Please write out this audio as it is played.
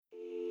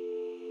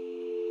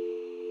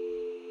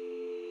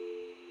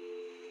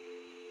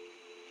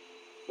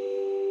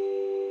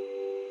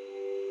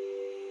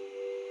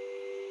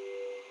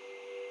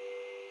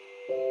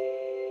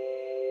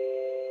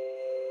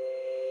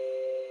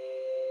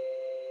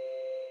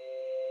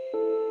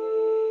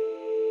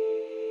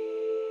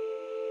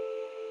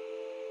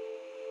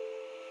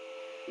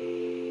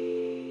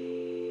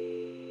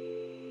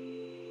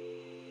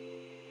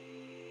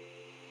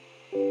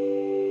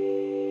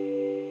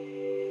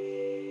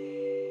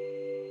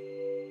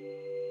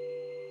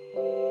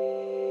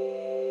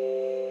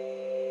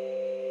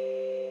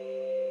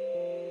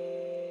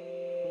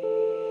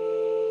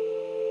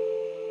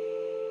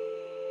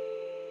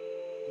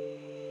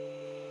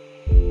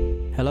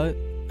Hello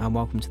and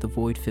welcome to the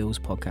Void Feels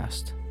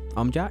podcast.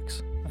 I'm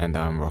Jax. And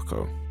I'm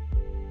Rocco.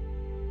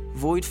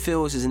 Void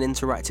Feels is an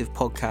interactive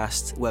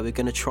podcast where we're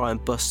going to try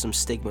and bust some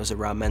stigmas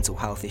around mental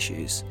health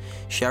issues,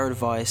 share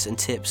advice and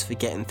tips for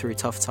getting through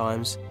tough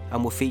times,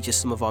 and we'll feature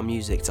some of our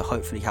music to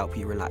hopefully help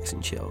you relax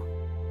and chill.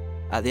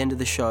 At the end of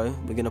the show,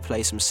 we're going to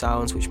play some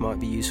sounds which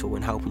might be useful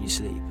when helping you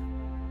sleep.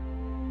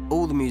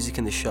 All the music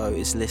in the show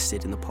is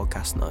listed in the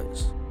podcast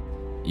notes.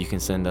 You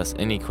can send us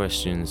any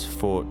questions,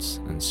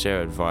 thoughts, and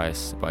share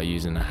advice by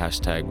using the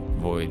hashtag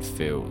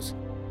VoidFeels.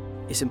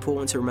 It's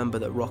important to remember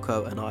that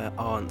Rocco and I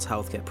aren't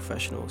healthcare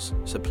professionals,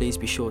 so please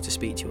be sure to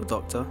speak to your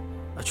doctor,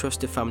 a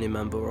trusted family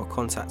member, or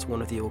contact one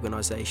of the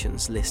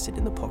organisations listed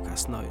in the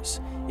podcast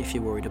notes if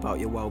you're worried about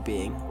your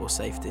well-being or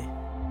safety.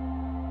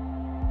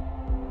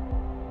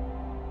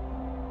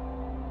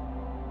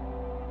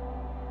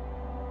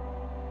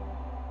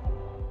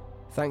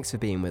 Thanks for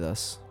being with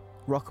us.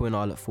 Rocco and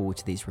I look forward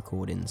to these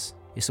recordings.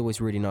 It's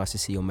always really nice to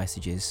see your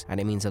messages, and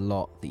it means a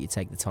lot that you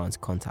take the time to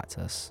contact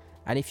us.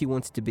 And if you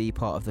wanted to be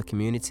part of the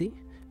community,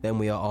 then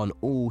we are on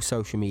all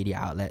social media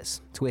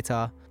outlets: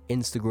 Twitter,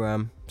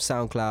 Instagram,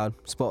 SoundCloud,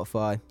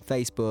 Spotify,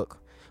 Facebook.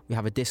 We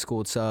have a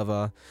Discord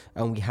server,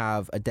 and we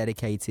have a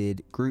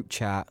dedicated group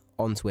chat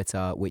on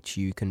Twitter, which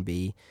you can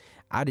be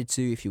added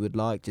to if you would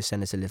like. Just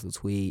send us a little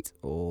tweet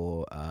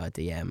or a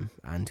DM,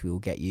 and we'll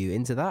get you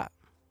into that.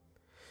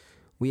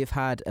 We have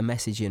had a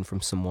message in from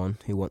someone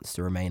who wants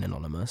to remain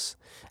anonymous,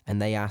 and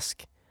they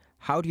ask,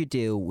 how do you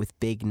deal with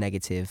big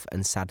negative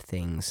and sad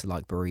things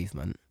like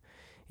bereavement?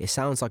 It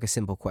sounds like a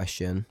simple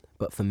question,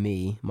 but for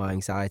me, my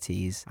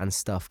anxieties and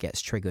stuff gets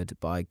triggered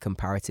by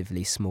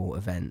comparatively small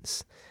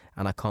events,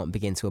 and I can't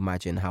begin to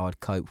imagine how I'd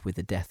cope with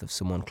the death of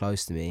someone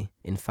close to me.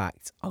 In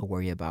fact, I'll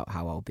worry about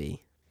how I'll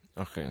be.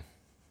 Okay.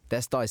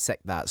 Let's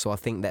dissect that. So I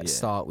think let's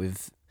start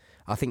with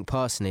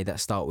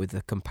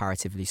the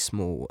comparatively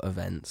small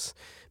events,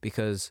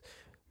 because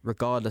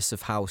regardless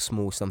of how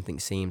small something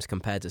seems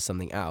compared to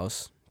something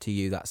else, to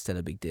you that's still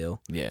a big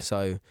deal. Yeah.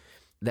 So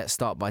let's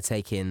start by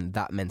taking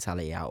that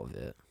mentality out of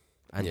it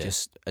and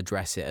just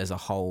address it as a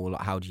whole.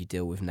 Like, how do you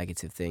deal with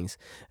negative things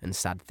and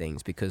sad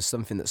things? Because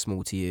something that's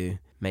small to you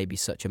may be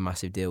such a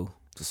massive deal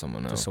To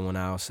someone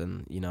else.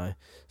 and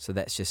so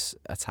let's just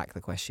attack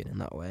the question in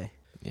that way.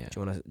 Yeah.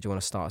 Do you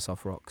want to start us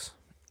off, Rox?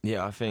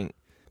 Yeah, I think,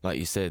 like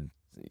you said,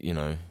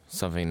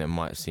 something that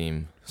might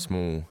seem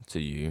small to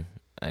you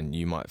and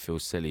you might feel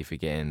silly for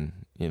getting,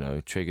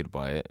 triggered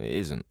by it. It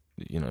isn't,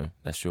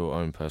 that's your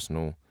own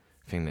personal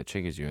thing that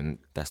triggers you, and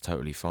that's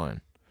totally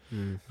fine.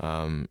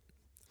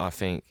 I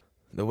think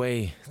the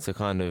way to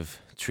kind of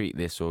treat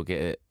this or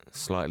get it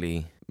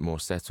slightly more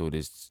settled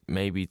is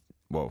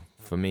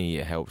for me,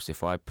 it helps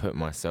if I put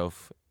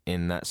myself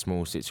in that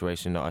small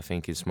situation that I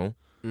think is small.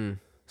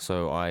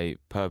 So I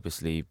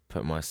purposely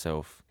put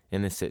myself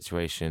in this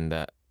situation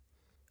that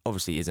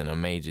obviously isn't a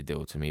major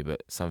deal to me,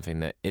 but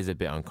something that is a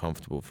bit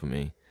uncomfortable for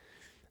me.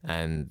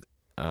 And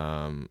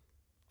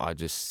I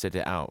just sit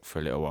it out for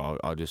a little while.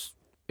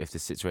 If the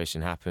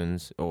situation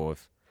happens or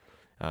if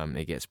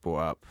it gets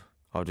brought up,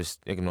 I'll just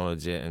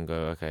acknowledge it and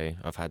go, okay,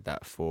 I've had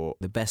that thought.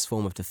 The best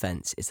form of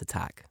defence is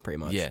attack, pretty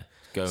much. Yeah,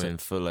 go in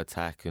full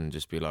attack and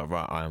just be like,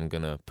 right, I'm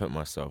going to put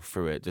myself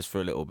through it just for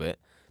a little bit.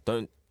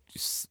 Don't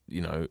just,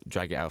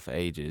 drag it out for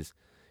ages.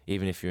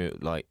 Even if you're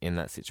like in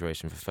that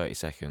situation for 30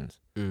 seconds,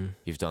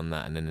 you've done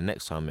that, and then the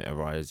next time it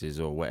arises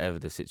or whatever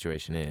the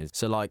situation is.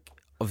 So like,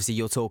 obviously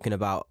you're talking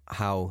about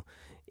how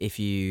if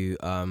you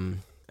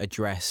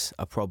address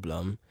a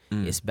problem,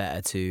 it's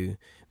better to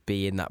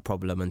be in that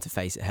problem and to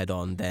face it head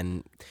on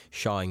than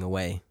shying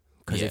away.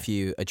 Because if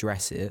you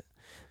address it,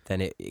 then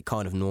it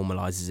kind of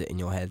normalises it in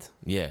your head.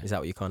 Yeah. Is that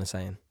what you're kind of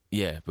saying?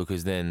 Yeah,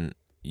 because then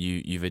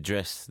you've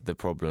addressed the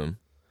problem.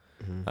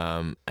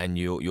 And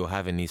you're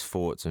having these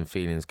thoughts and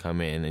feelings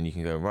come in, and you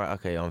can go, right,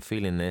 okay, I'm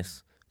feeling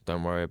this,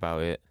 don't worry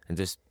about it, and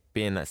just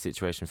be in that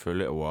situation for a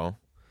little while,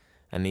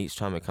 and each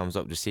time it comes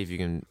up, just see if you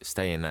can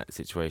stay in that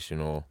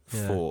situation or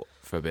thought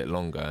for a bit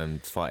longer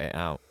and fight it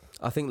out.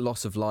 I think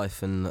loss of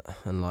life and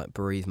like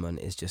bereavement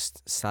is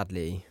just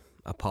sadly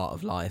a part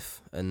of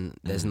life, and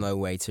there's no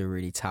way to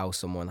really tell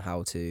someone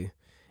how to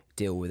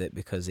deal with it,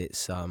 because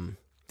it's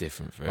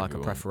different for like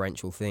everyone. A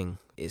preferential thing.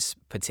 It's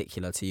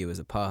particular to you as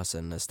a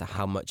person as to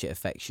how much it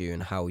affects you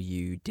and how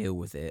you deal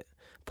with it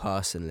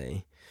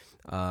personally.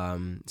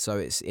 So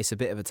it's a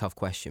bit of a tough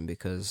question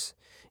because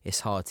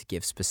it's hard to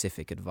give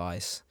specific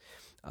advice.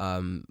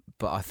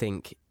 But I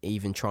think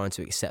even trying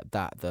to accept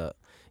that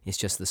it's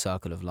just the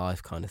circle of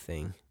life kind of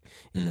thing,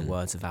 in the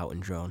words of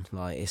Elton John,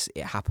 like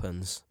it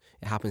happens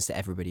to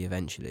everybody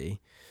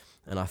eventually.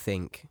 And I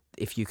think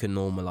if you can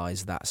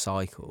normalise that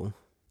cycle,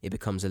 it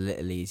becomes a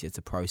little easier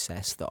to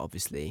process that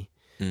obviously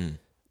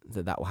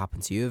that will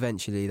happen to you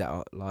eventually.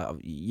 That, like,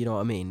 you know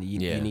what I mean?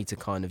 You need to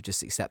kind of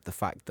just accept the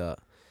fact that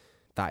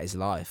is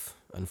life,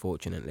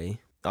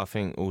 unfortunately. I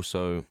think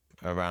also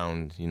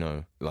around,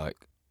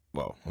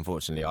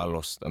 unfortunately I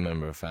lost a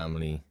member of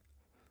family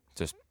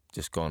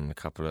just gone a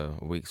couple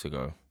of weeks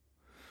ago.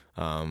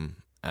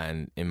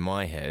 And in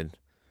my head,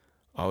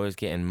 I was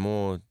getting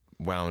more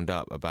wound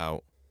up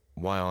about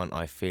why aren't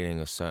I feeling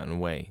a certain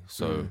way?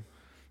 So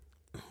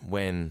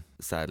when,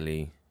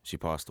 sadly, she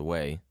passed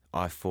away,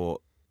 I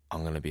thought,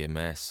 I'm going to be a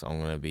mess. I'm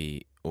going to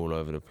be all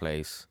over the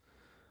place.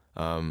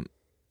 And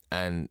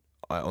I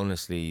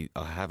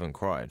haven't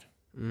cried.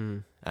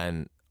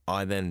 And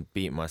I then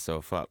beat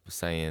myself up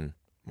saying,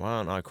 why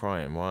aren't I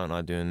crying? Why aren't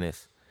I doing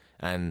this?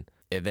 And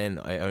it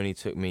only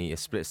took me a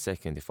split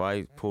second. If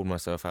I pulled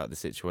myself out of the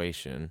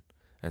situation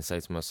and say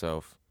to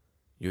myself,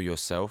 you're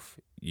yourself,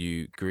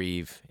 you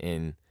grieve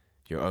in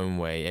your own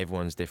way,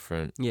 everyone's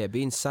different. Yeah,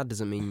 being sad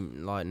doesn't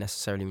mean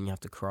necessarily mean you have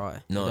to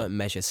cry. No. You don't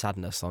measure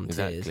sadness on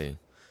tears. Exactly.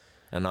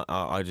 And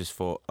I just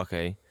thought,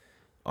 okay,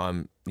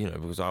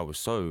 because I was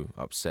so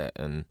upset.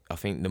 And I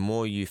think the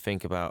more you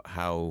think about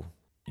how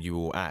you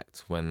will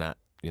act when that,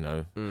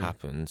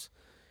 happens,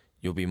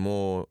 you'll be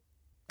more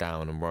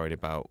down and worried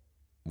about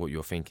what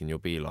you're thinking you'll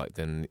be like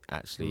than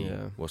actually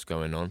what's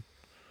going on.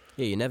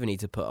 Yeah, you never need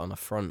to put on a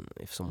front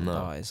if someone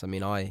dies. I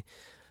mean,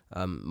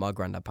 my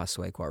granddad passed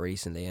away quite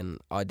recently, and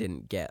I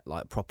didn't get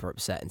proper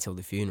upset until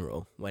the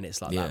funeral when it's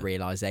that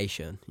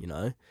realisation,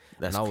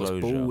 That's and I was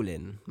closure.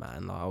 bawling,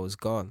 man. I was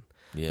gone.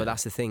 Yeah. But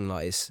that's the thing,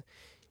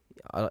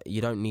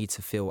 you don't need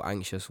to feel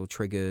anxious or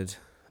triggered.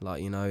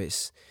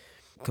 It's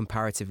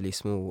comparatively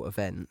small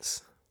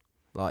events.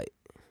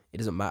 It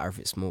doesn't matter if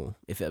it's small.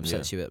 If it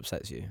upsets you, it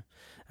upsets you.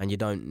 And you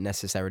don't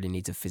necessarily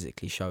need to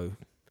physically show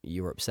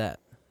you're upset.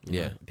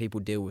 You know? People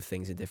deal with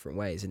things in different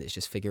ways, and it's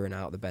just figuring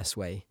out the best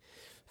way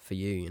for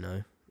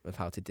you, of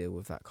how to deal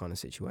with that kind of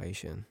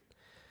situation.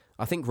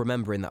 I think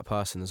remembering that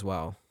person as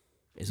well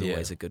is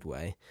always a good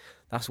way.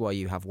 That's why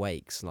you have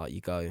wakes,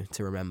 you go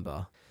to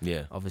remember.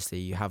 Yeah. Obviously,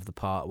 you have the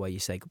part where you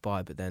say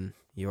goodbye, but then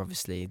you're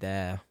obviously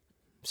there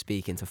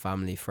speaking to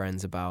family,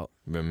 friends about...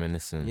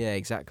 Reminiscing. Yeah,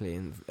 exactly,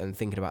 and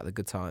thinking about the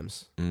good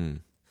times.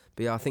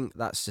 But yeah, I think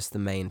that's just the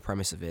main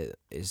premise of it,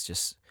 is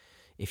just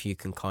if you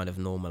can kind of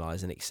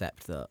normalise and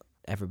accept that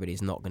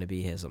everybody's not going to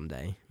be here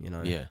someday,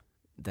 Yeah.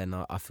 then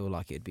I feel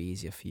like it'd be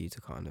easier for you to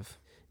kind of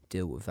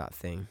deal with that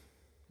thing.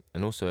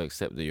 And also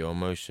accept that your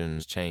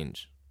emotions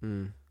change.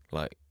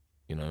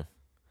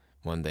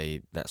 One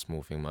day that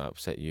small thing might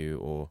upset you,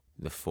 or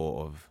the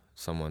thought of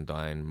someone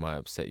dying might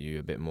upset you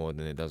a bit more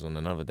than it does on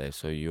another day.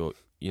 So your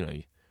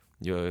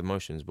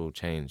emotions will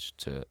change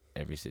to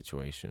every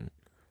situation.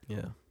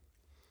 Yeah.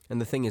 And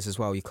the thing is as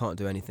well, you can't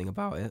do anything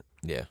about it.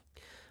 Yeah.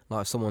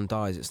 If someone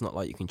dies, it's not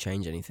like you can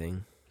change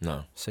anything.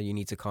 No. So you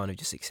need to kind of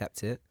just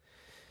accept it.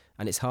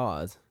 And it's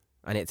hard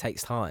and it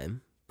takes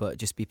time, but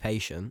just be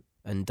patient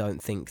and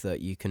don't think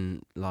that you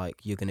can,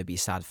 you're going to be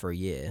sad for a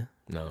year.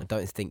 No. I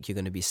don't think you're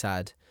going to be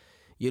sad.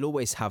 You'll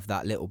always have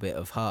that little bit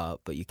of hurt,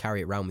 but you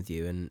carry it around with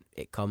you and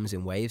it comes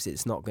in waves.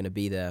 It's not going to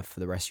be there for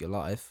the rest of your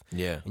life.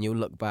 Yeah. And you'll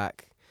look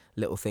back,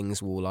 little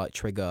things will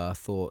trigger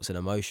thoughts and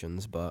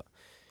emotions, but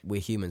we're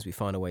humans, we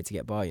find a way to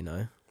get by,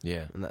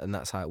 Yeah. And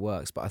that's how it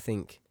works. But I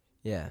think,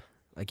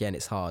 again,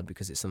 it's hard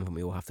because it's something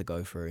we all have to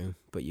go through,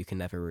 but you can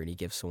never really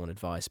give someone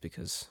advice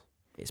because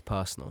it's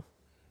personal,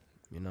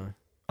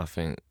 I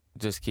think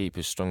just keep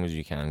as strong as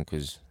you can,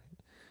 because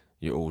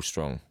you're all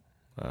strong,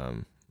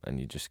 and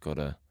you just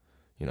gotta,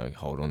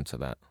 hold on to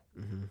that.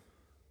 Mm-hmm.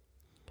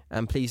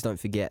 And please don't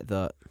forget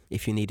that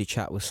if you need to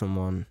chat with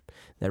someone,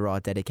 there are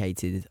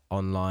dedicated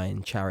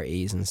online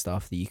charities and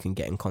stuff that you can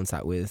get in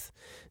contact with.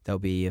 There'll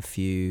be a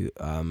few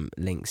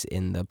links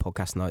in the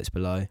podcast notes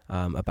below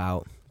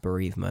about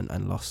bereavement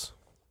and loss.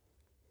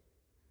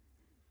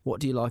 What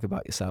do you like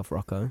about yourself,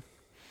 Rocco?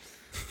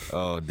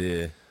 Oh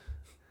dear.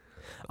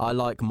 I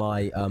like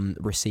my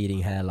receding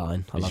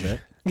hairline. I love it.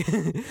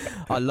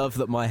 I love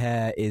that my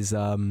hair is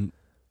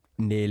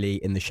nearly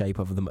in the shape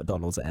of the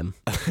McDonald's M.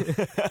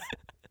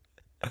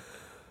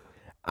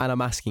 And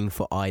I'm asking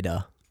for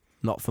Ida,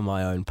 not for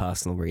my own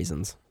personal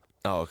reasons.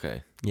 Oh,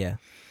 okay. Yeah.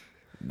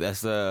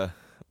 That's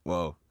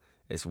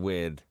it's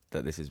weird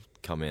that this has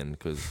come in,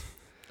 because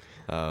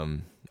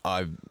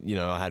I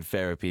had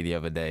therapy the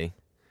other day.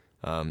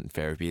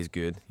 Therapy is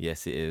good.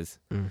 Yes, it is.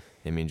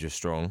 It means you're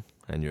strong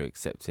and you're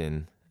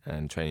accepting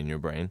and training your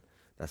brain.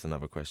 That's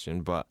another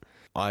question. But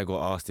I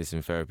got asked this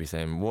in therapy,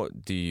 saying,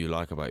 what do you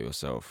like about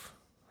yourself?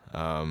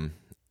 And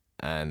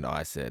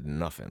I said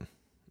nothing.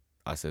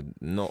 I said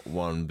not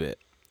one bit.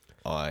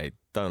 I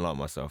don't like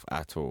myself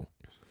at all.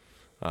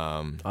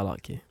 I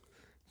like you.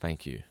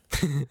 Thank you.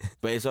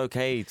 But it's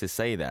okay to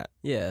say that.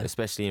 Yeah.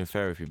 Especially in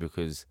therapy,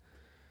 because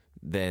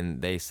then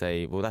they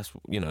say, well, that's,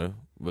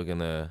 we're going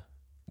to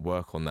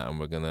work on that, and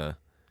we're going to,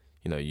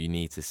 you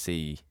need to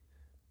see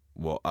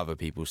what other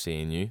people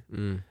see in you.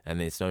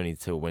 And it's only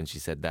till when she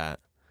said that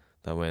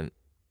I went,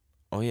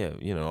 oh yeah,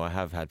 I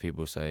have had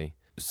people say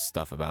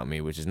stuff about me,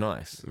 which is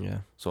nice. Yeah.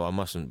 So I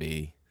mustn't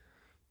be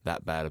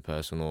that bad a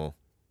person or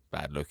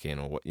bad looking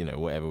or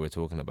whatever we're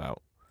talking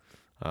about.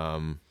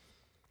 And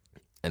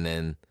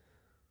then,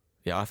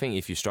 I think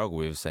if you struggle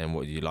with saying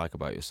what do you like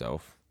about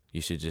yourself,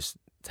 you should just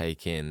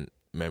take in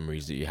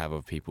memories that you have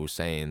of people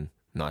saying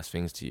nice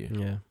things to you.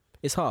 Yeah.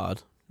 It's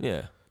hard.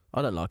 Yeah.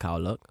 I don't like how I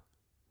look.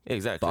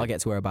 Exactly. But I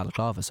get to wear a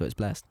balaclava, so it's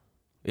blessed.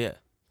 Yeah.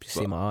 You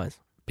see my eyes.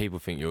 People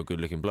think you're a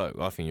good looking bloke.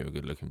 I think you're a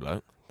good looking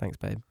bloke. Thanks,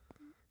 babe.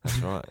 That's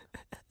right.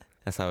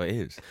 That's how it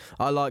is.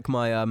 I like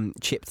my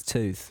chipped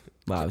tooth.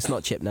 Well, it's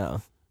not chipped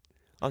now.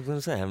 I was going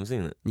to say, I haven't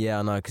seen it. Yeah,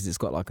 I know, because it's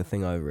got like a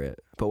thing over it.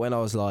 But when I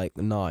was like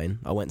 9,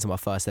 I went to my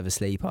first ever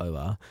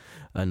sleepover,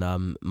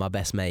 and my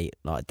best mate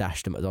like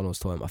dashed a McDonald's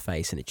toy in my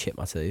face, and it chipped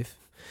my tooth.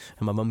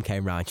 And my mum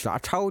came round. She's like, "I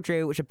told you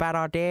it was a bad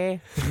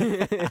idea."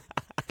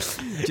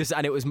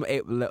 And it was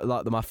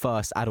like my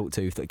first adult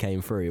tooth that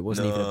came through. It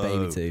wasn't even a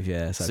baby tooth.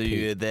 Yeah. So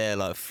you were there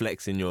like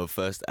flexing your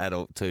first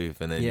adult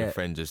tooth, and then your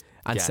friend just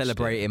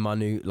celebrating my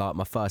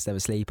first ever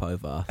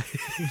sleepover.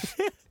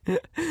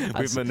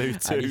 With my new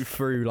tooth. And he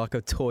threw like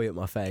a toy at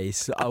my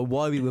face.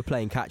 While we were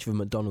playing catch with a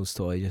McDonald's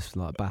toy, just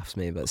like baffs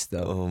me, but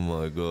still. Oh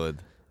my god.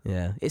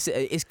 Yeah,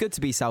 it's good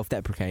to be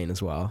self-deprecating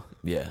as well.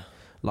 Yeah.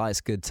 Like,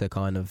 it's good to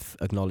kind of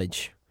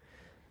acknowledge.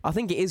 I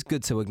think it is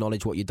good to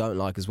acknowledge what you don't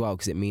like as well,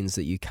 because it means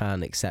that you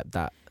can accept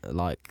that,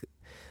 like,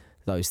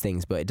 those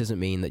things. But it doesn't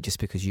mean that just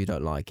because you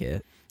don't like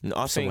it,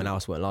 someone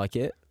else won't like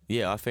it.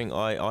 Yeah, I think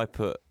I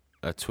put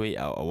a tweet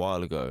out a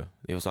while ago.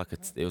 It was like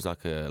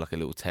a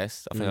little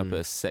test. I think I put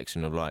a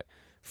section of like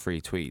 3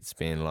 tweets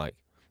being like,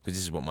 because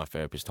this is what my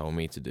therapist told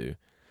me to do,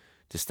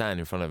 to stand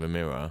in front of a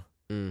mirror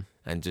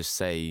and just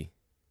say,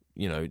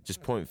 you know,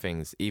 just point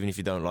things, even if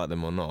you don't like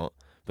them or not.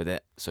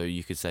 But so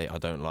you could say, I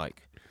don't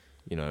like,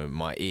 you know,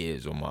 my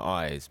ears or my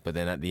eyes. But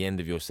then at the end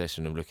of your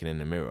session of looking in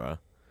the mirror,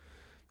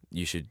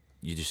 you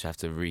just have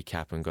to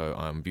recap and go,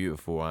 I'm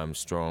beautiful, I am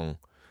strong,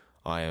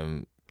 I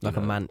am. Like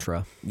a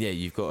mantra. Yeah,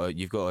 you've got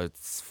to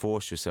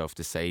force yourself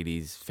to say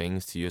these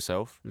things to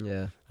yourself.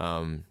 Yeah.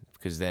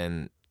 Because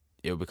then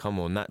it'll become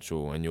more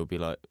natural, and you'll be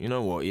like, you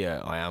know what? Yeah,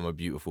 I am a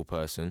beautiful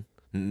person.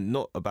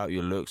 Not about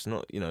your looks,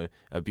 not, you know,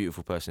 a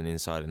beautiful person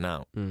inside and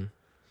out.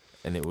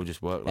 And it will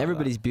just work. Like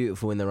Everybody's that.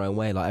 beautiful in their own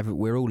way. Like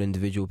we're all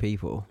individual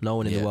people. No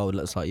one in the world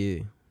looks like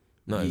you.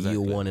 No, exactly.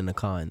 You're one in a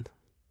kind.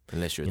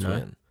 Unless you're a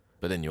twin,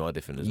 but then you are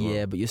different as well.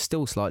 Yeah, but you're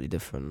still slightly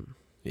different.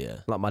 Yeah.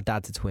 Like my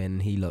dad's a twin.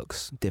 He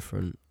looks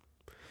different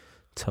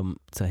to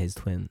his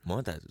twin.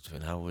 My dad's a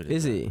twin. How would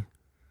is he?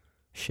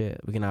 Shit,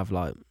 we're gonna have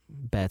like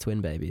bare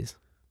twin babies.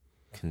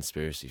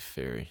 Conspiracy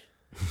theory.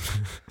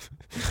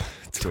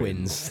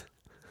 Twins.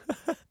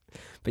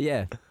 But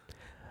yeah,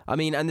 I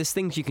mean, and there's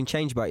things you can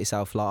change about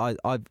yourself. Like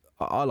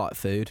I like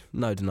food,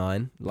 no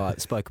denying. Like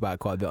spoke about it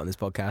quite a bit on this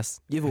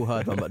podcast. You've all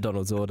heard my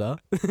McDonald's order.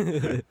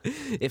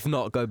 If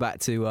not, go back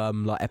to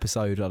like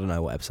episode, I don't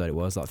know what episode it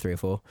was, like 3 or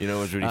 4. You know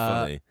what's really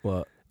funny?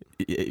 What?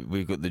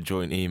 We've got the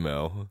joint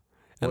email.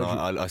 And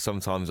I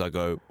sometimes I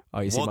go,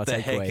 you see what the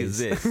heck is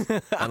this?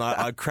 And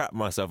I crap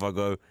myself. I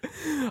go,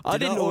 I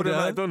didn't order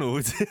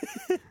McDonald's.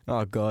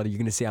 Oh God, you're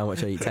gonna see how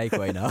much I eat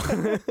takeaway now.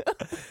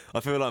 I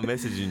feel like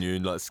messaging you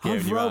and like scaring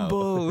I've you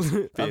rumbled.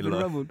 out. I've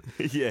rumbled.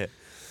 Yeah.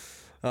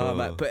 Oh,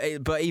 man,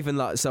 but even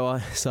like so I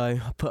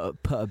put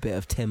a bit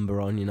of timber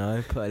on, you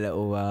know, put a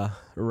little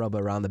rubber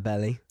around the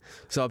belly.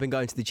 So I've been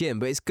going to the gym,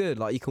 but it's good.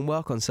 Like you can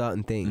work on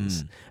certain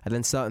things, and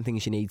then certain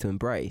things you need to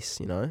embrace.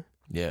 You know.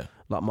 Yeah.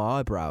 Like my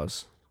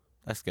eyebrows.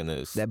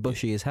 They're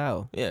bushy as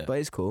hell. Yeah. But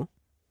it's cool.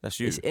 That's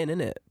you. It's in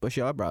it?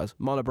 Bushy eyebrows.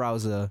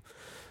 Monobrows are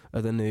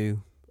the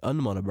new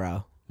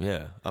unmonobrow.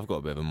 Yeah, I've got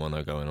a bit of a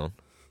mono going on.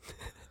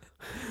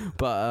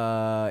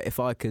 But if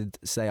I could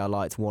say I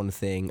liked one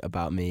thing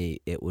about me,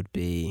 it would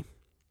be...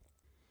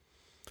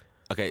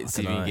 Okay,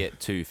 so you can get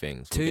 2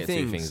 things. Two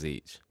things? 2 things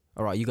each.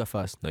 All right, you go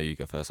first. No, you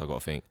go first. I've got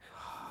to think.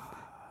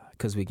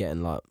 Because we're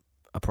getting like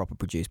a proper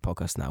produced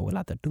podcast now. We'll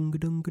add the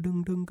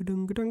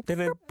dung-a-dung-a-dung-a-dung-a-dung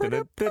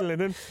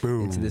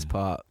into this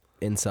part.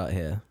 Insert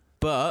here.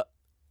 But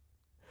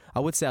I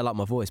would say I like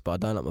my voice, but I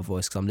don't like my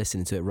voice because I'm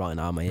listening to it right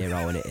now in my ear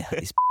hole and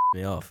it's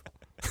me off.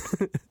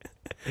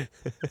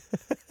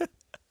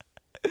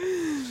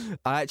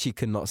 I actually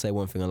could not say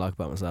one thing I like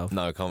about myself.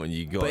 No, come on,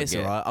 you got. But it's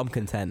alright. I'm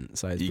content.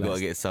 So you got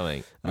to get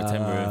something.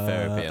 Pretend we're in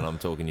therapy and I'm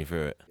talking you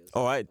through it.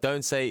 All right,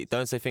 don't say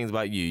things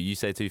about you. You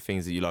say 2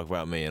 things that you like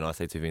about me, and I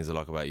say 2 things I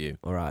like about you.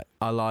 All right,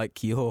 I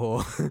like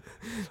your.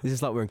 This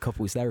is like we're in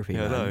couples therapy.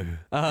 Yeah, man.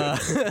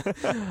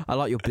 I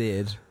like your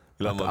beard.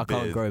 I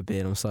can't grow a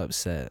beard. I'm so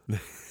upset.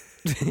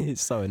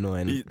 It's so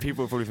annoying.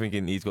 People are probably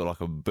thinking he's got like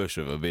a bush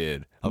of a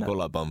beard. I've got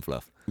like bum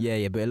fluff.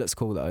 Yeah, but it looks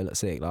cool though. It looks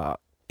sick. Like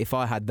if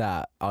I had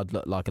that, I'd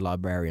look like a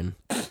librarian.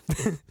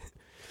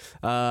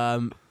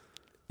 Yeah,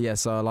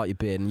 so I like your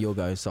beard, and you'll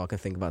go so I can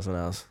think about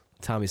something else.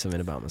 Tell me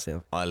something about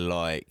myself. I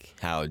like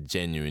how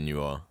genuine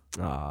you are.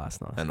 Ah, that's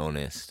nice. And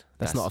honest.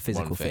 That's not a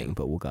physical thing,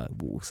 but we'll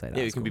say that.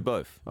 Yeah, it can be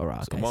both. All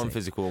right, okay. One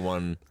physical,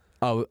 one.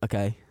 Oh,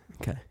 okay.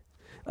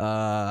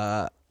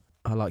 I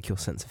like your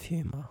sense of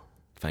humour.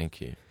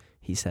 Thank you.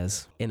 He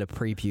says in a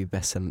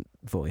prepubescent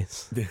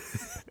voice.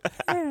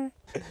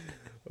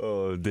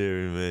 Oh,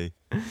 dearie me.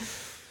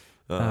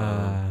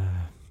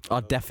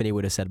 I definitely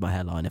would have said my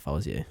hairline if I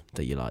was you,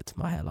 that you liked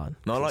my hairline.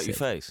 No, I like your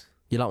face.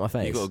 You like my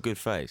face? You got a good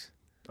face.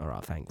 All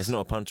right, thanks. It's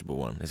not a punchable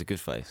one. It's a good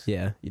face.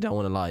 Yeah, you don't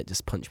want to like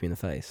just punch me in the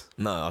face.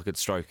 No, I could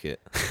stroke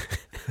it.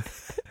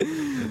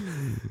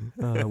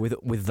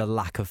 With the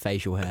lack of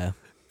facial hair.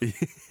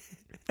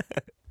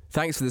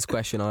 Thanks for this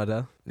question,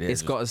 Ida. Yeah,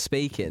 it's got us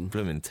speaking.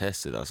 Blooming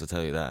tested us, I'll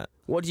tell you that.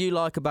 What do you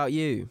like about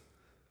you?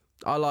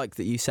 I like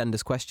that you send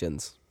us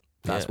questions.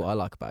 That's what I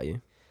like about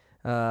you.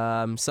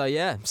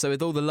 So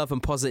with all the love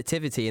and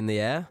positivity in the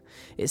air,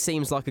 it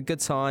seems like a good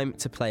time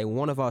to play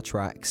one of our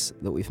tracks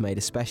that we've made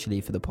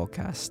especially for the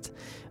podcast.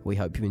 We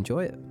hope you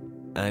enjoy it.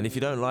 And if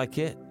you don't like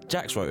it,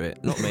 Jax wrote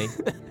it, not me.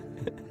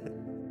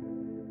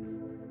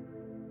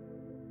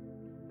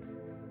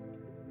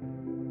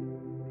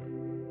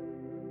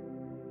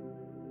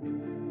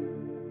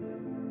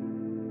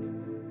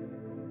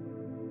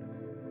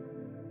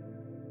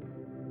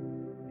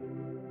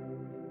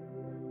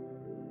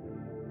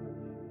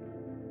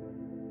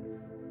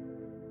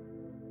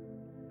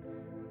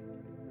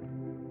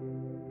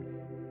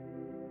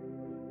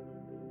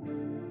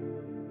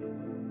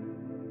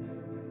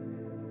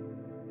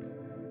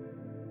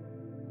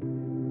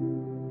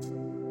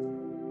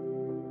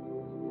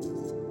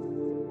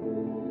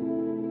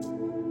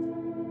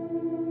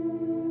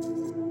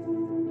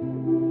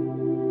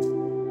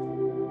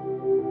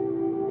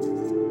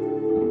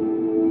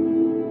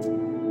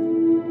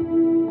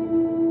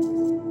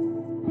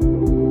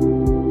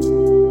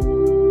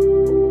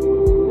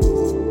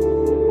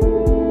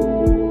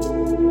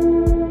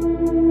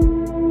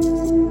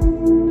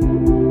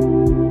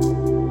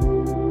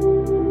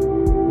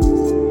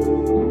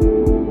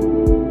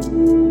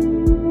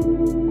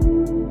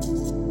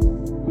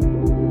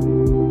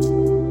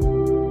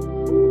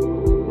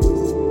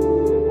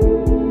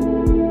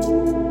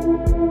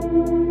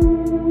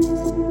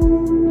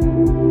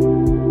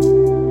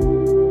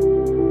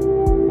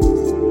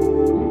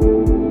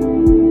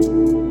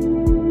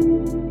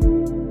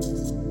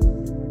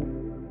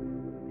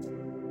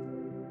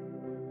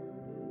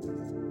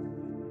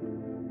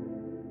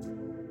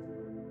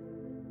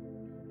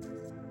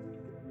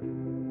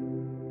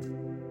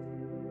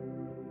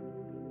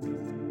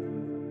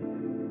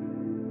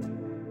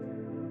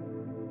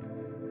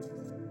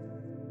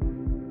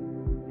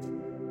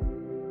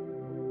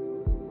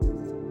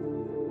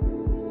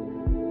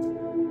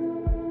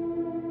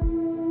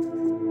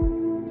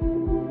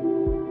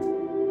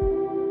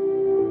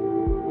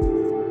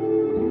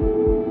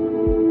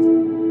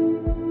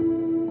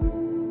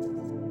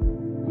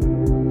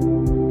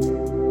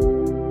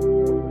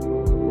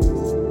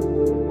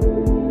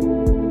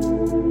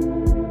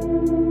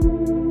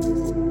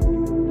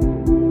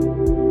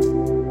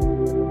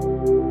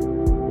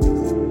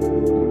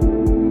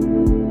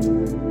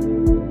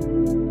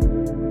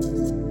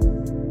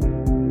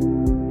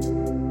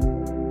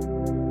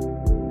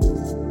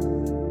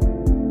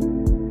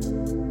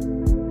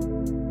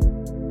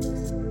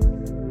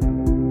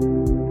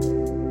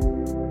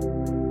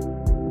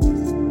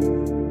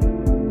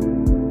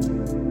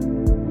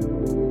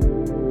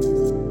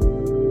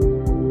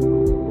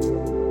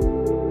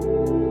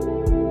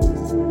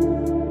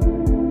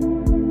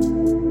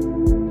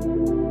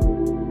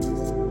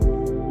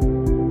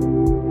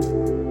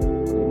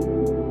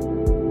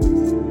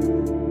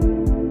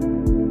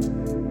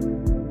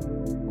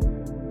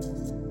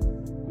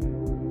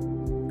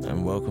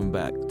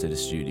 To the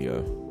studio.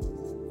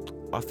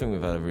 I think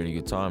we've had a really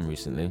good time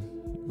recently.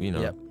 You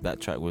know,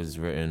 that track was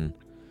written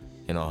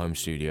in our home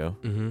studio.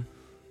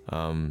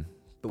 But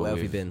where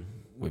have you been?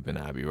 We've been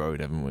at Abbey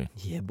Road, haven't we?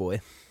 Yeah, boy.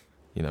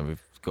 You know,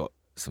 we've got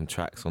some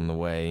tracks on the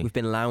way. We've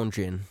been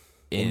lounging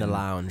in the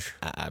lounge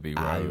at Abbey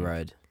Road. Abbey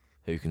Road.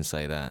 Who can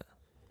say that?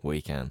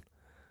 We can.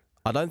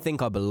 I don't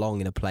think I belong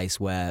in a place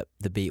where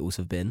the Beatles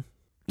have been.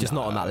 Just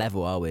not on that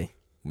level, are we?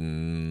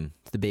 The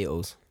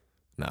Beatles.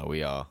 No,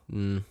 we are.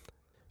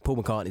 Paul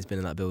McCartney's been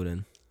in that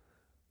building.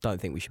 Don't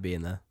think we should be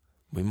in there.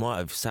 We might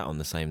have sat on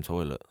the same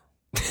toilet.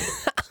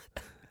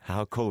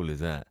 How cool is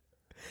that?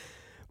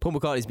 Paul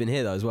McCartney's been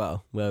here though as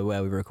well, where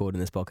we're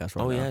recording this podcast right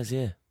now. Oh, he has,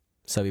 yeah.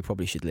 So we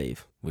probably should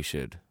leave. We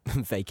should.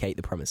 Vacate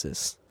the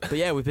premises. But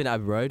yeah, we've been at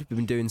Abbey Road. We've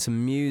been doing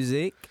some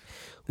music.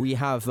 We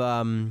have,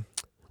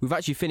 we've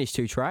actually finished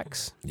 2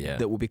 tracks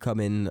that will be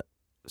coming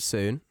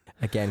soon.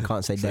 Again,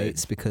 can't say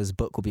dates because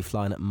book will be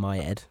flying at my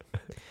head.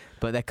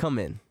 But they're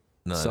coming.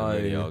 No,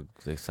 they really are.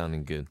 They're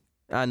sounding good.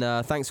 And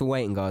thanks for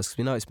waiting, guys, because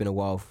we know it's been a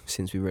while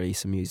since we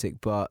released some music,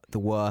 but the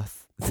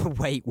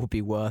wait will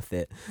be worth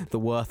it. The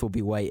worth will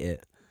be weight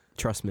it.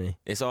 Trust me.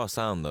 It's our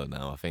sound though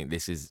now. I think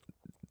this is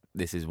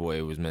what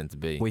it was meant to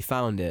be. We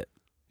found it.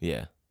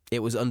 Yeah. It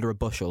was under a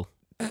bushel.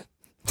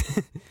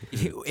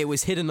 It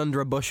was hidden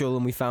under a bushel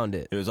and we found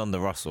it. It was under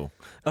Russell.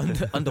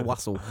 Under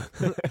Wassel.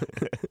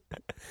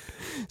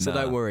 So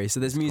don't worry.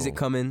 So there's music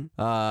coming.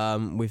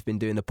 We've been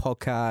doing the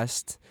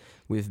podcast.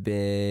 We've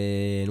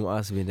been... What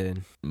else have we been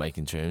doing?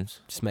 Making tunes.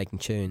 Just making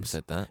tunes.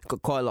 Said that.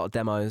 Got quite a lot of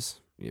demos.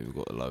 Yeah, we've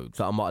got loads.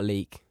 That I might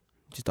leak.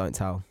 Just don't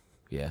tell.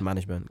 Yeah.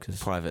 Management. Cause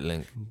private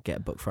link. Get a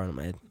book thrown at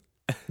my head.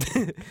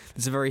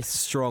 There's a very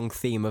strong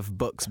theme of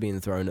books being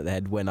thrown at the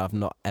head when I've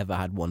not ever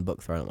had one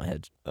book thrown at my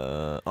head.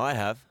 I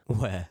have.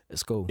 Where? At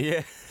school?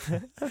 Yeah.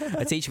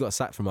 A teacher got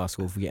sacked from our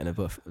school for getting a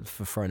book,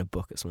 for throwing a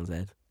book at someone's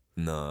head.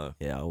 No.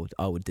 Yeah,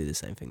 I would do the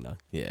same thing though.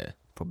 Yeah.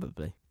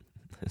 Probably.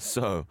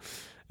 So,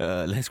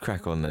 let's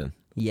crack on then.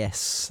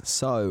 Yes.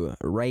 So,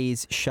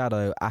 Ray's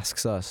Shadow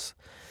asks us,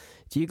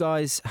 Do you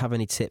guys have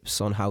any tips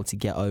on how to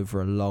get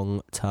over a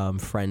long-term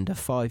friend of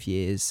 5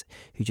 years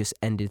who just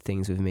ended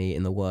things with me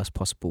in the worst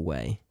possible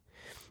way?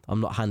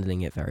 I'm not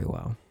handling it very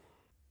well.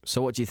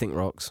 So what do you think,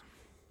 Rox?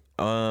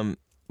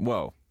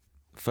 Well,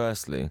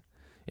 firstly,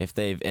 if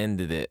they've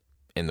ended it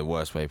in the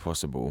worst way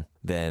possible,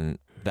 then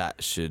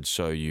that should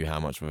show you how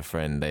much of a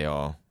friend they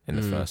are in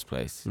the first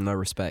place. No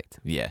respect.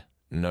 Yeah,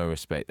 no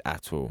respect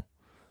at all.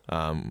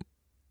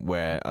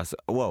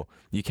 Well,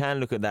 you can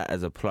look at that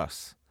as a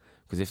plus,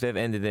 because if they've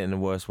ended it in the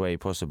worst way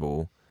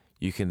possible,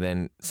 you can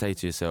then say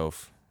to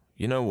yourself,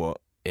 you know what?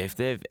 If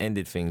they've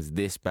ended things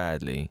this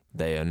badly,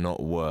 they are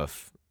not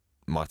worth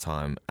my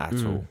time at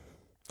all.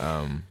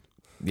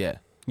 Yeah.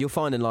 You'll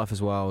find in life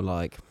as well,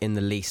 like, in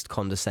the least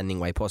condescending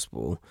way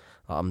possible.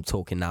 I'm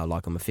talking now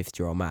like I'm a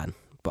 50-year-old man,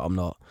 but I'm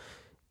not.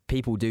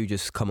 People do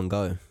just come and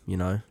go, you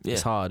know? Yeah.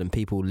 It's hard, and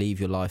people leave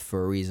your life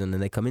for a reason,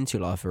 and they come into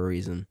your life for a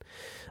reason.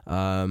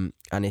 And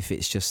if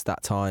it's just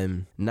that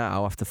time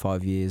now, after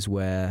 5 years,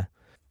 where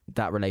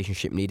that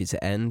relationship needed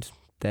to end,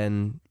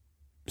 then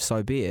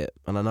so be it.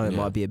 And I know it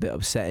might be a bit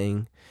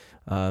upsetting,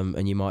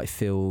 and you might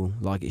feel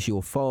like it's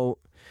your fault,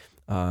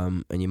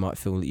 and you might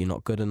feel that you're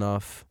not good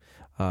enough.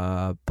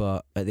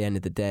 But at the end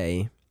of the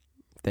day,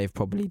 they've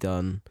probably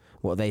done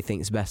what they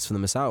think is best for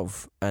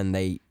themselves, and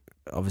they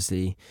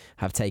obviously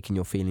have taken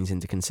your feelings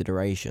into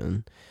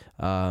consideration.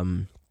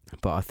 But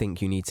I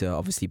think you need to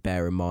obviously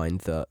bear in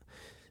mind that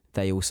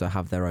they also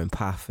have their own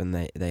path, and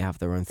they have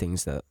their own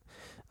things that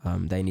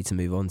they need to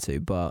move on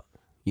to. But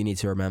you need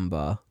to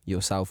remember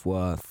your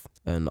self-worth,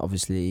 and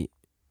obviously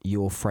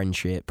your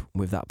friendship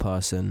with that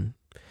person.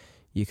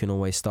 You can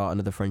always start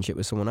another friendship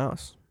with someone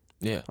else.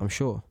 Yeah. I'm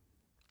sure.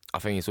 I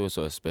think it's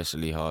also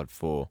especially hard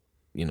for,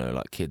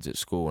 like kids at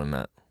school and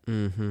that,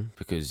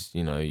 because,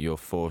 you're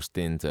forced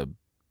into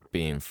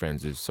being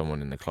friends with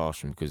someone in the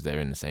classroom because they're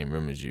in the same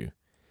room as you.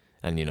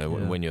 And,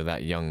 when you're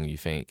that young, you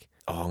think,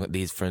 oh,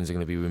 these friends are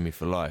going to be with me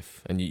for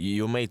life. And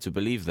you're made to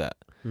believe that.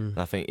 And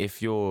I think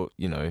if you're,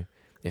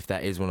 if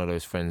that is one of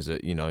those friends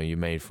that, you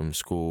made from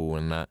school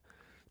and that,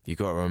 you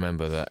got to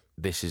remember that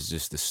this is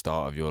just the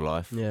start of your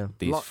life. Yeah.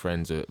 These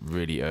friends are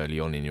really early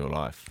on in your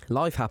life.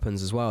 Life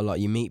happens as well.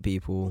 Like, you meet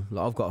people.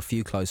 Like, I've got a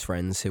few close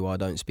friends who I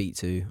don't speak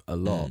to a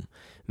lot.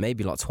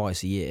 Maybe like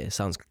twice a year.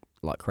 Sounds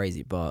like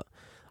crazy, but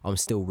I'm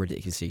still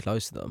ridiculously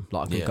close to them.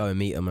 Like, I could go and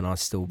meet them and I'd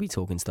still be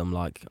talking to them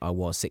like I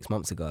was 6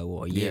 months ago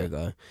or a year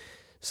ago.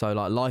 So,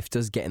 like, life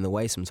does get in the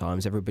way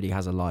sometimes. Everybody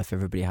has a life.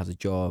 Everybody has a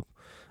job.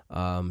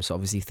 So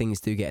obviously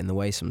things do get in the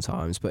way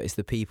sometimes, but it's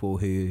the people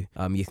who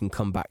you can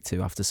come back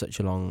to after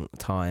such a long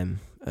time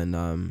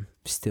and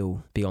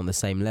still be on the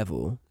same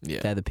level.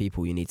 Yeah. They're the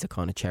people you need to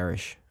kind of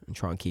cherish and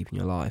try and keep in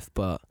your life.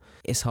 But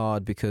it's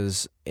hard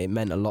because it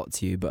meant a lot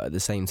to you, but at the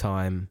same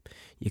time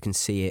you can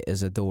see it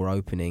as a door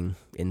opening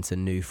into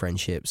new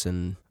friendships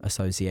and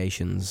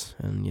associations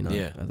and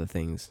other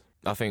things.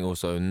 I think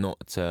also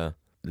not to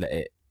let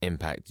it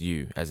impact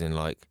you, as in,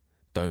 like,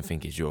 don't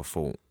think it's your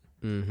fault,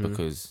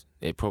 because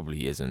it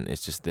probably isn't.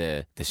 It's just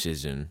their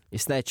decision.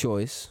 It's their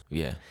choice.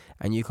 Yeah.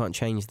 And you can't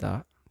change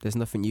that. There's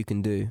nothing you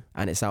can do,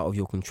 and it's out of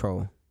your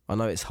control. I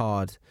know it's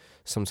hard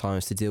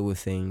sometimes to deal with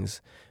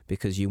things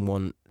because you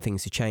want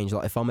things to change.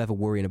 Like, if I'm ever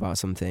worrying about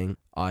something,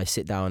 I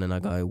sit down and I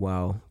go,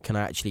 well, can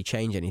I actually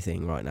change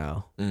anything right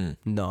now?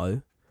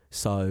 No.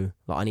 So,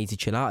 like, I need to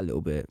chill out a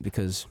little bit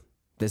because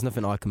there's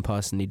nothing I can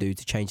personally do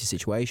to change the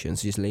situation,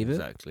 so just leave it.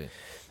 Exactly.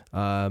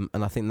 And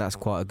I think that's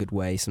quite a good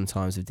way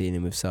sometimes of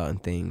dealing with certain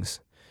things.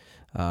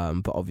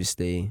 But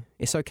obviously,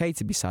 it's okay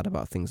to be sad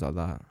about things like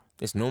that.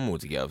 It's normal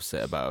to get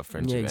upset about a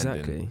friendship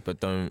ending, but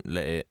don't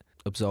let it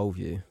absolve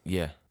you.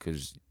 Yeah,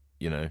 because,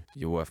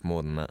 you're worth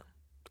more than that.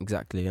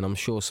 Exactly, and I'm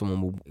sure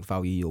someone will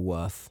value your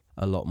worth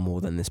a lot more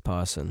than this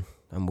person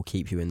and will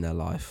keep you in their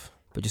life.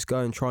 But just go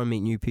and try and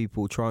meet new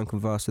people, try and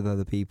converse with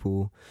other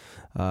people.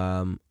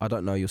 I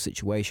don't know your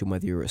situation,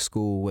 whether you're at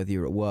school, whether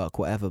you're at work,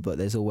 whatever, but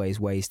there's always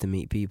ways to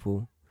meet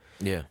people.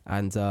 Yeah.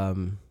 And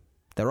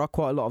there are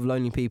quite a lot of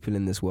lonely people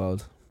in this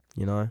world,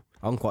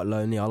 I'm quite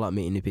lonely. I like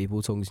meeting new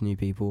people, talking to new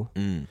people.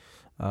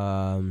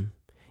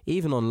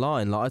 Even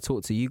online, like, I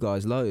talk to you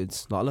guys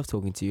loads. Like, I love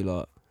talking to you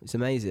lot. It's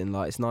amazing.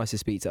 Like, it's nice to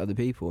speak to other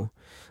people.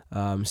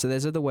 So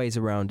there's other ways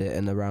around it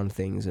and around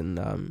things,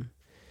 and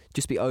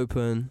just be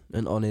open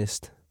and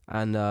honest,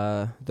 and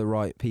the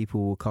right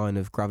people will kind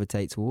of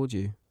gravitate towards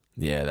you.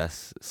 Yeah,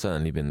 that's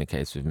certainly been the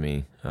case with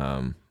me,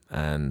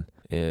 and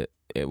it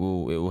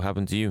will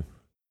happen to you.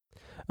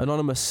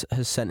 Anonymous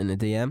has sent in a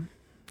DM.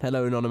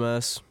 Hello,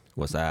 Anonymous.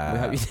 What's that? We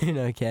hope you're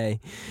doing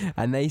okay.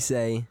 And they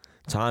say,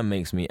 time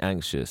makes me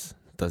anxious.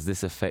 Does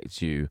this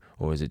affect you,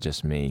 or is it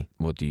just me?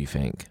 What do you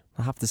think?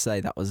 I have to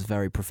say that was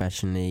very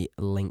professionally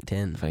linked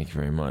in. Thank you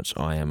very much.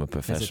 I am a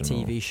professional. There's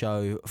a TV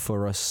show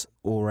for us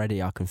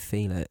already. I can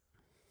feel it.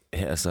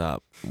 Hit us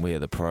up. We are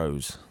the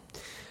pros.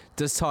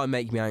 Does time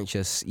make me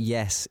anxious?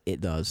 Yes, it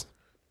does.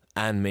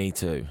 And me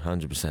too,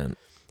 100%.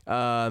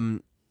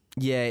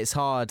 Yeah, it's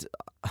hard.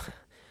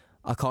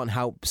 I can't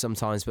help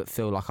sometimes but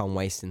feel like I'm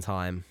wasting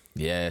time.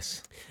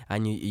 Yes.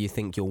 And you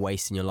think you're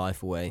wasting your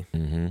life away.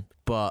 Mm-hmm.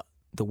 But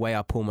the way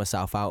I pull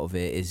myself out of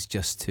it is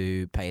just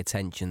to pay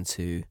attention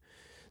to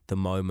the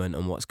moment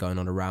and what's going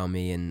on around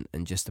me, and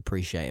just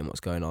appreciating what's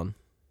going on,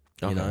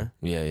 you know?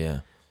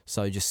 Yeah.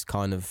 So just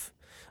kind of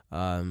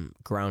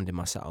grounding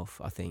myself.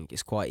 I think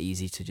it's quite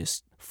easy to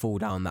just fall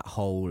down that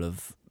hole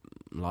of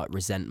like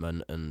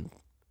resentment and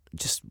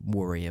just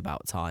worry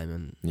about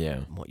time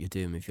and what you're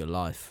doing with your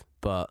life.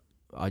 But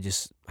I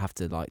just have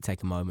to like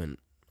take a moment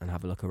and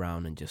have a look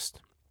around and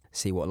just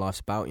see what life's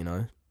about, you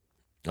know?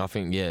 I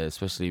think,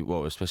 especially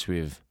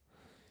with,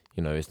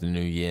 you know, it's the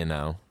new year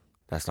now.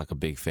 That's like a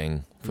big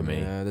thing for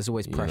me. Yeah, there's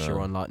always pressure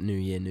on like new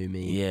year, new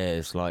me. Yeah,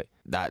 it's like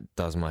that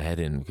does my head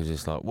in, because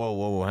it's like,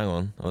 whoa, hang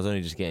on. I was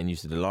only just getting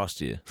used to the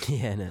last year.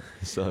 Yeah, no.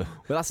 So, well,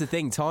 that's the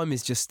thing. Time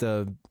is just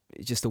a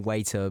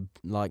way to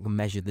like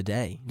measure the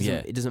day.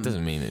 It doesn't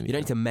mean anything. You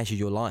don't need to measure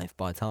your life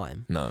by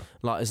time. No.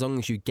 Like as long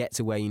as you get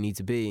to where you need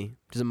to be,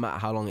 doesn't matter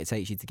how long it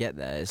takes you to get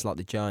there. It's like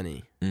the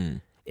journey.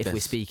 If we're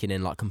speaking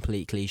in like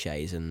complete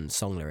cliches and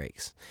song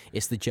lyrics,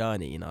 it's the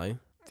journey, you know?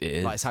 It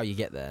is. Like it's how you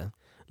get there.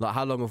 Like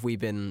how long have we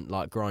been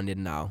like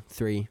grinding now?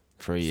 3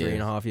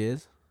 years. 3.5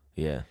 years?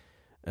 Yeah.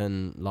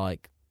 And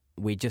like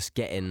we're just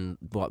getting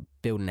like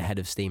building ahead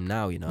of steam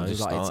now, you know?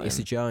 Like it's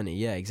a journey.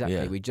 Yeah, exactly.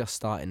 Yeah. We're just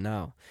starting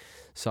now.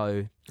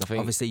 So I think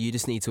obviously you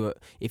just need to,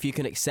 if you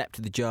can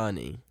accept the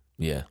journey,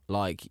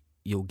 like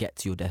you'll get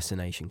to your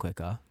destination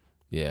quicker.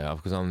 Yeah,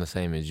 because I'm the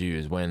same as you.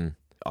 Is when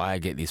I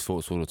get these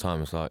thoughts all the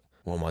time. It's like,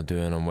 what am I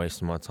doing? I'm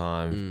wasting my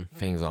time.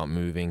 Things aren't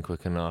moving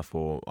quick enough,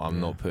 or I'm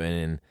not putting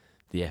in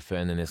the effort.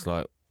 And then it's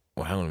like,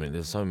 well, hang on a minute.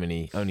 There's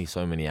only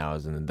so many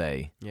hours in the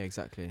day. Yeah,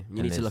 exactly.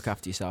 You need to look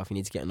after yourself. You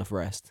need to get enough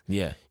rest.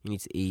 Yeah. You need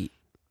to eat.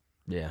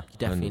 Yeah. You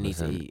definitely 100%. Need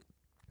to eat.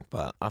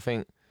 But I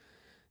think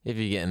if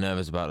you're getting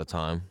nervous about the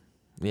time,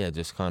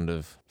 just kind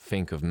of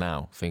think of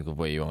now. Think of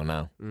where you are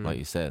now. Like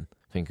you said,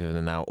 think of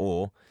the now.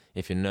 Or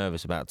if you're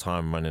nervous about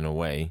time running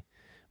away,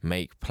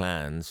 make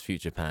plans,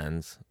 future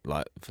plans,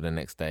 like for the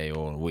next day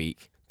or a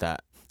week.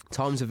 That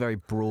time's a very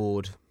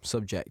broad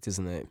subject,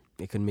 isn't it?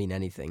 It can mean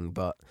anything,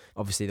 but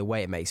obviously the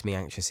way it makes me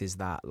anxious is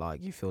that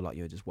like you feel like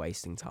you're just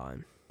wasting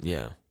time.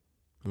 Yeah.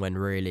 When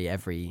really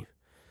every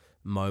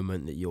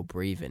moment that you're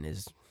breathing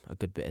is a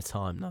good bit of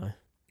time, no?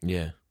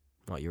 Yeah.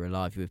 Like you're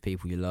alive, you're with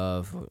people you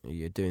love,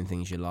 you're doing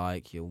things you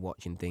like, you're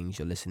watching things,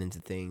 you're listening to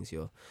things,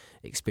 you're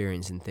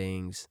experiencing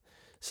things.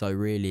 So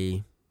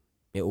really,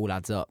 it all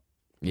adds up.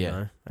 You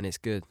know? And it's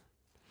good.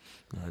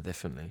 No,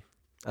 definitely.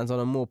 And on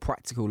a more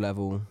practical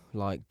level,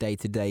 like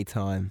day-to-day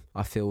time,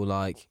 I feel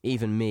like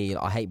even me,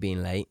 I hate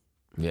being late.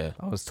 Yeah.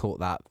 I was taught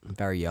that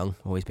very young,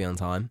 always be on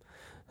time.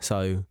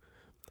 So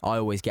I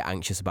always get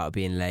anxious about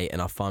being late,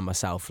 and I find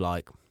myself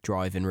like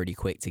driving really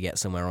quick to get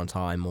somewhere on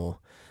time, or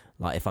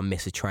like if I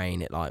miss a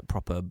train, it like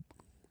proper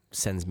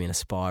sends me in a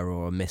spiral,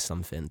 or I miss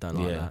something. Don't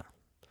like that.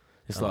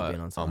 It's like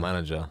our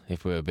manager,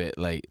 if we're a bit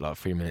late, like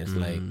 3 minutes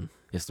late,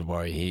 it's the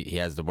worry. He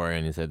has the worry,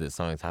 and he said that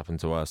something's happened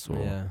to us.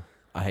 Or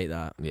I hate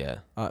that. Yeah.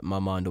 My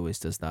mind always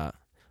does that.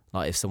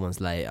 Like if someone's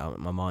late,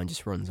 my mind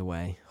just runs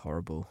away.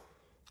 Horrible.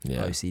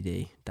 Yeah.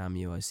 OCD. Damn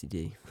you,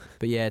 OCD.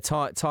 But yeah,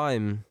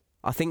 time,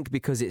 I think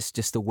because it's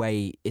just a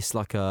way, it's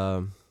like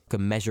a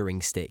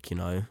measuring stick, you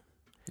know?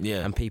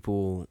 Yeah. And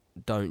people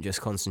don't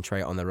just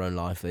concentrate on their own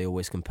life. They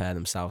always compare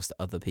themselves to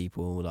other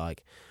people.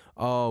 Like,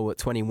 oh, at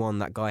 21,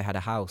 that guy had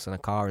a house and a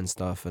car and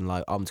stuff. And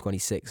like, I'm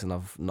 26 and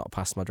I've not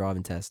passed my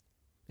driving test.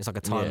 It's like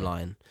a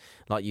timeline.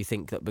 Like you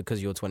think that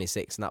because you're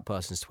 26 and that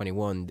person's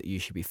 21, that you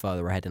should be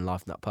further ahead in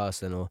life than that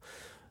person.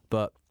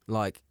 But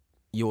like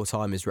your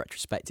time is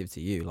retrospective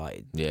to you.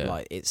 Like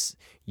it's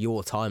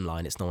your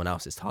timeline. It's no one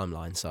else's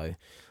timeline. So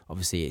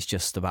obviously it's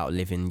just about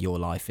living your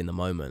life in the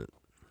moment.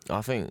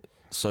 I think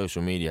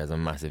social media has a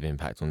massive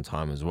impact on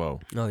time as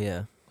well. Oh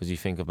yeah. Because you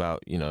think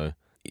about, you know,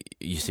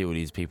 you see all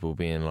these people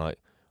being like,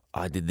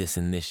 I did this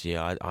in this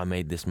year. I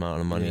made this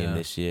amount of money in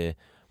this year.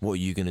 What are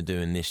you going to do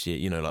in this year?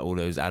 You know, like all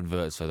those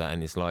adverts for that.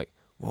 And it's like,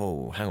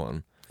 whoa, hang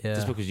on. Yeah.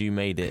 Just because you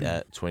made it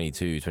at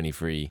 22,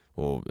 23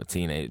 or a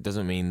teenager, it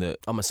doesn't mean that...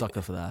 I'm a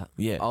sucker for that.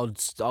 Yeah.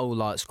 I'll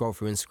like scroll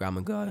through Instagram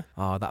and go,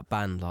 oh, that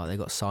band, like they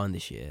got signed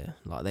this year.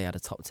 Like they had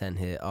a top 10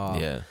 hit. Oh,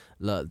 yeah.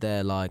 Look,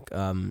 they're like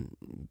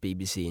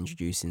BBC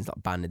introducing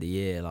like band of the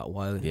year. Like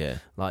why? Yeah.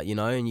 Like, you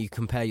know, and you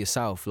compare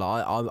yourself.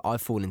 Like I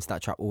fall into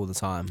that trap all the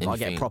time.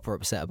 Like, I get proper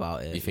upset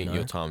about it. You think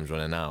your time's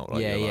running out.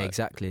 Like, yeah,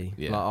 exactly.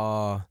 Yeah.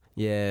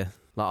 Like,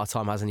 like our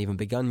time hasn't even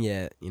begun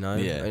yet, you know?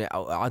 Yeah.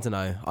 I don't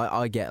know.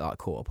 I get like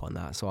caught up on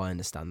that, so I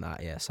understand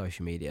that. Yeah,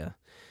 social media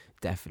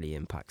definitely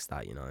impacts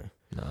that, you know?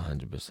 No,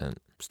 100%.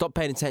 Stop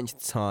paying attention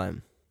to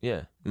time.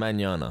 Yeah.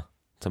 Mañana.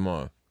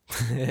 Tomorrow.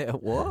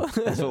 What?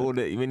 That's what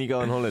when you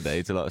go on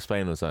holiday to like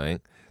Spain or something,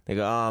 they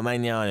go, oh,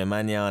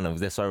 mañana, because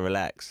they're so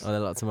relaxed. Oh,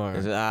 they're like tomorrow.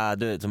 It's like,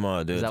 do it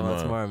tomorrow, Is that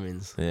what tomorrow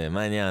means? Yeah,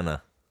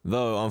 mañana.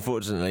 Though,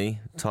 unfortunately,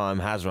 time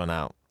has run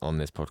out on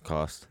this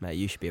podcast. Mate,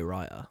 you should be a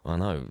writer. I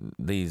know.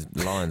 These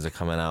lines are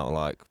coming out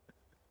like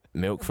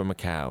milk from a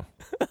cow.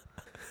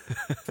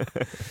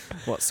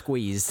 What,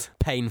 squeezed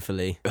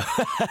painfully?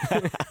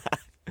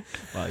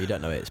 Well, you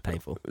don't know it. It's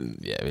painful.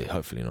 Yeah,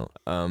 hopefully not.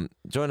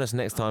 Join us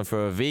next time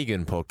for a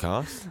vegan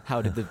podcast.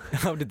 How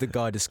did the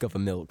guy discover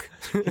milk?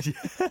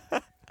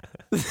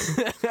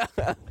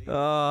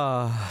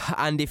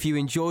 And if you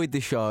enjoyed the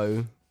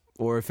show,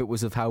 or if it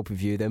was of help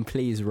with you, then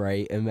please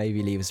rate and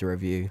maybe leave us a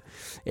review.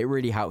 It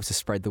really helps to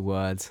spread the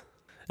word.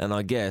 And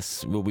I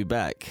guess we'll be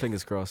back.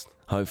 Fingers crossed.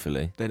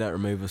 Hopefully. They don't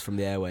remove us from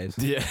the airwaves.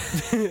 Yeah.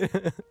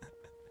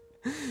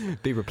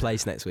 Be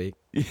replaced next week.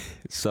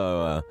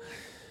 So,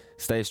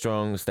 stay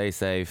strong, stay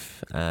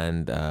safe,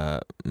 and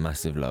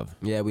massive love.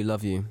 Yeah, we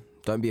love you.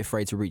 Don't be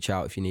afraid to reach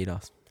out if you need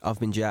us. I've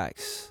been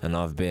Jax. And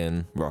I've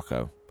been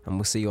Rocco. And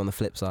we'll see you on the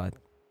flip side.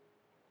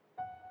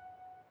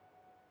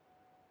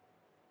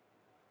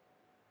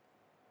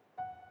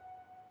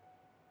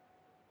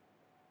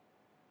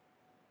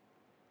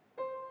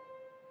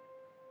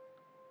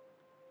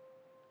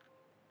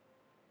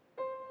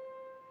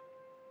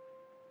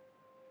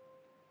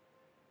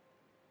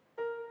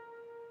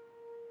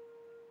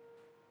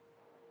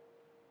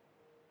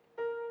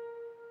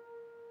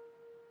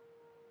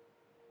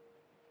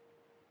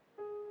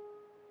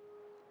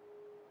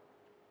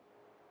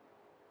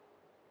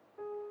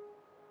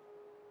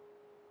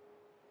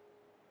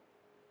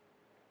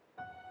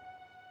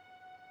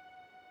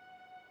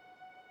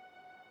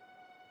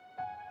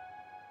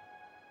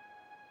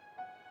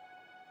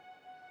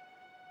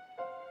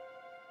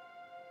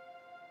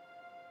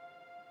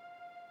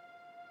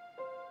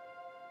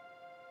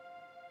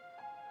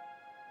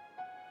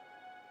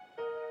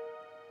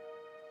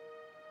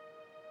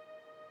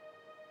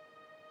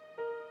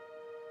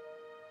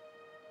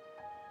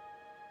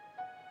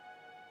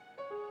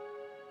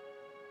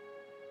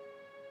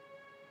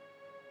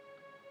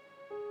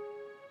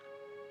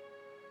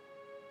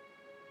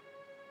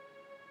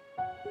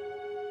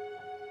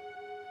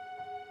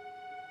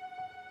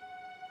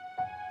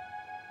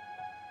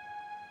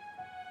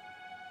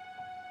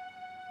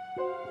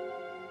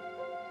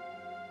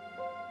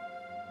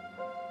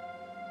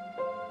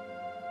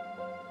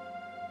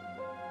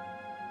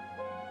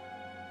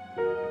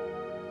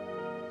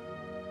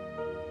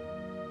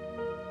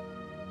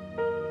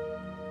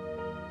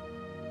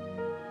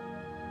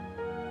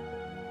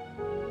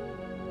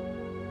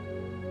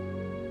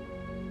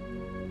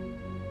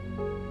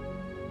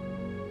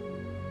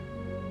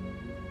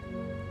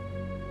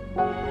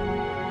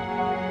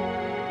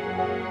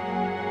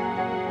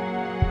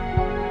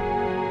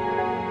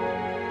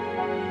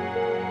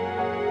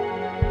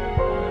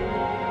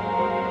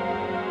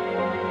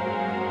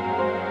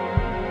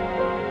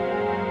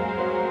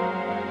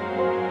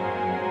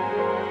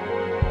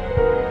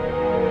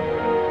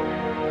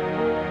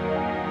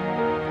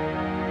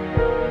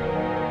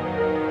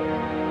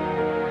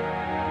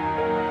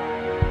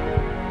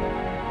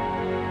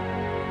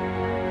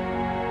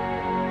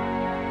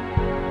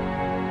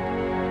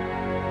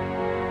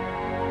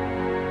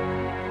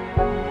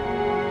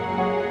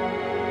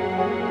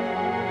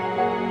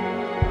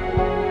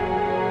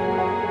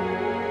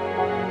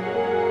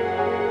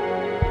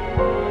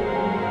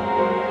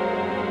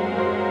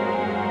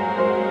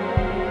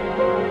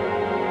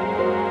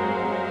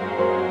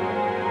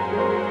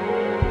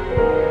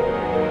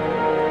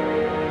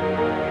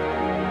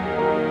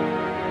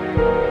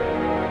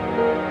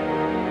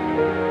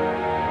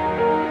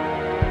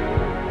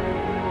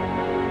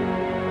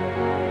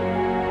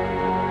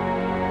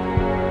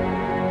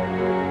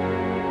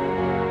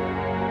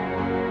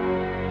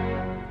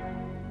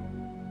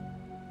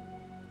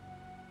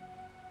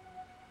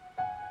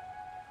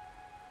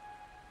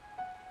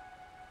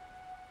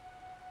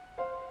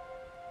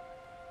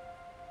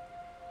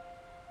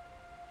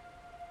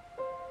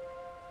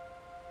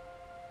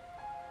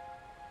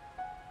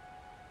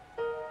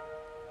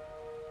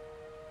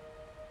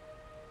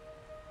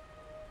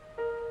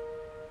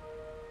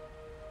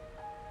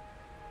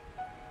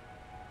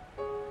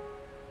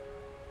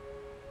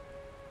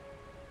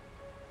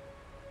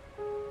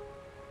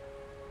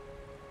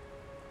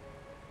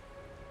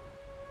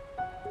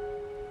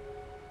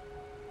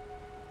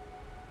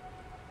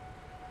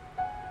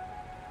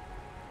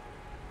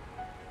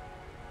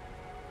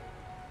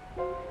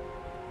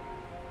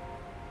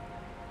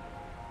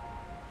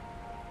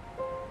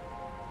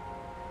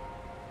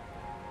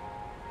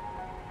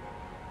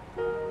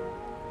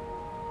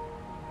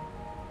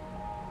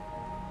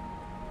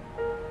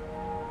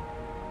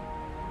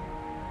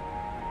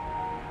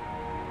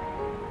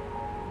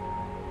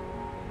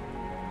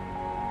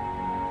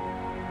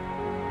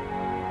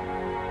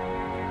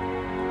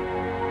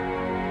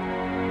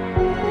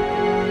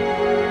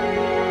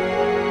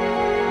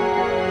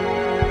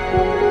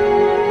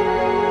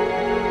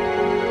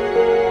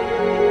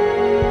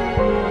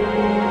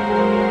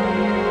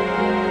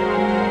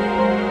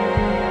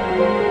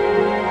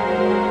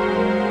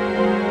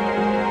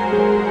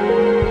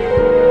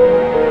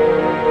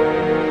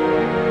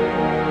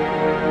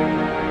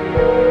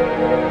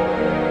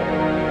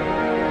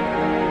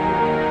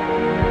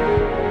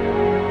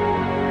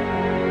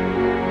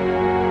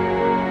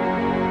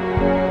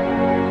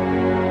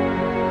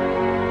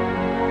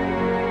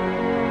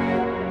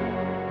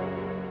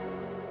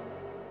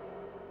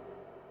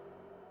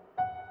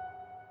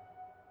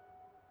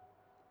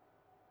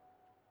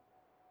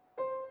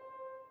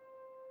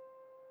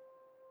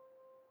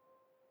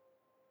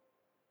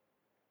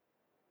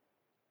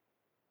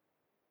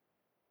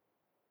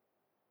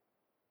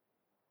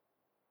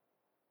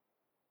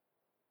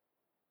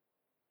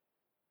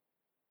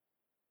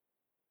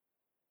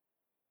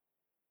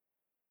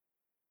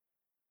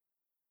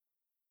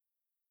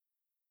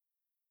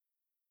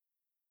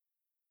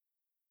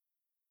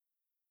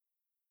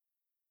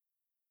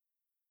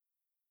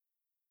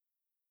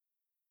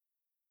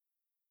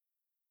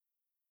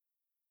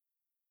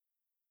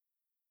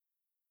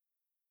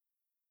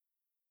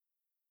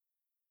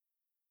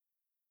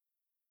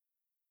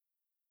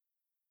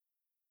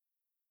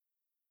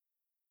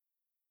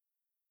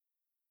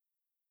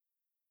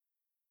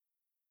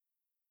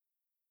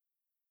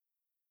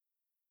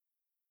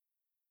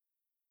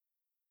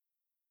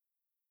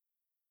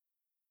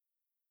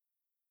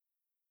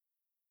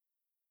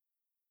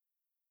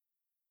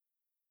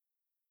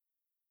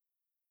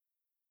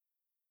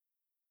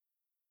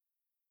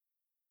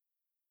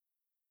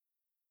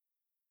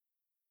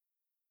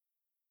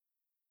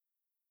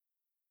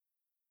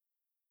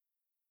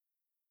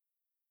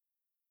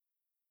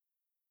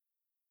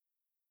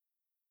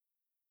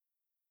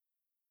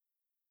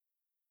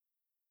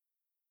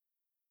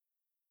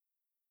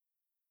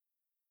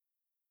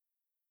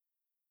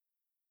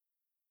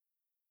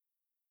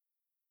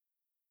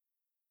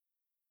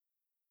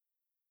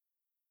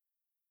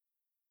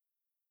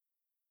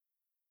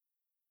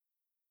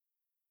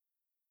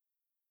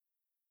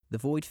 The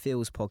Void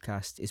Feels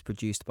podcast is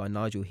produced by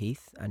Nigel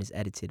Heath and is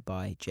edited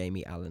by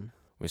Jamie Allen.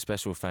 With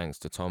special thanks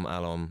to Tom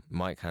Allom,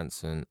 Mike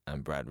Hansen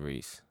and Brad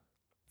Reese.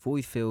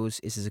 Void Feels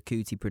is a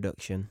Zakuti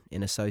production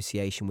in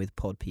association with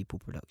Pod People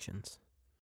Productions.